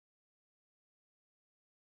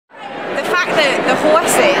the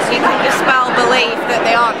horses, you can dispel belief that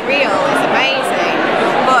they aren't real. It's amazing.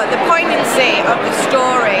 But the poignancy of the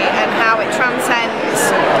story and how it transcends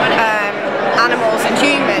animals and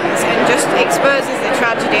humans and just exposes the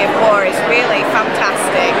tragedy of war is really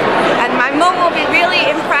fantastic. And my mum will be really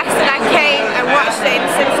impressed that I came and watched it in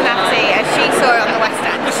Cincinnati as she saw it on the West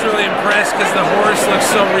End. I'm just really impressed because the horse looks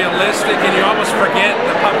so realistic and you almost forget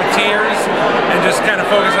the puppeteers and just kind of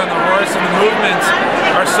focus on the horse, and the movements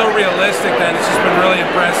are so realistic that it's just been really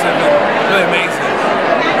impressive and really amazing.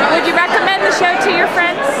 Would you recommend the show to your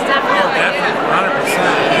friends? Definitely. Oh, definitely,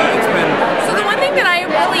 100%. It's been So the one thing that I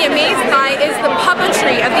am really amazed by is the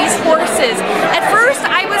puppetry of these horses. At first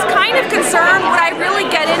I was kind of concerned, would I really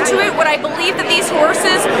get into it? Would I believe that these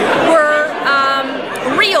horses were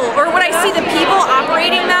real, or would I see the people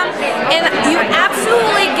operating them? And you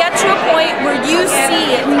absolutely get to a point where you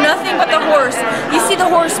see nothing but the horse. You see the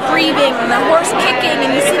horse breathing and the horse kicking,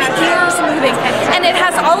 and you see the ears moving, and it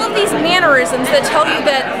has all of these mannerisms that tell you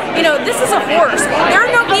that, you know, this is a horse. There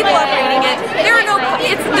are no people operating it.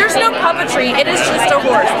 There's no puppetry. It is just a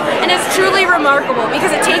horse, and it's truly remarkable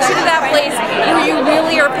because it takes you to that place where you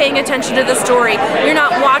really are paying attention to the story. You're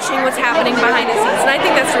not watching what's happening behind the scenes, and I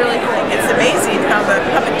think that's really cool. It's amazing how the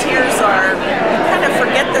puppeteers are, you kind of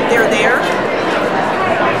forget that they're there,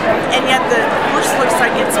 and yet the horse looks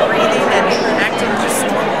like it's breathing and acting just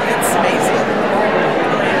normal. It's amazing.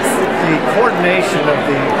 The coordination of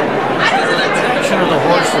the action of the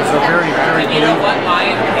horses are very, very believable.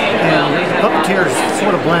 And the puppeteers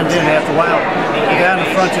sort of blend in after a while. The guy in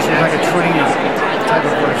the front just looks like a trained type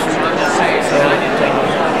of person. So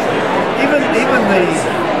even the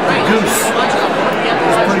goose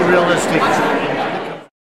is pretty realistic.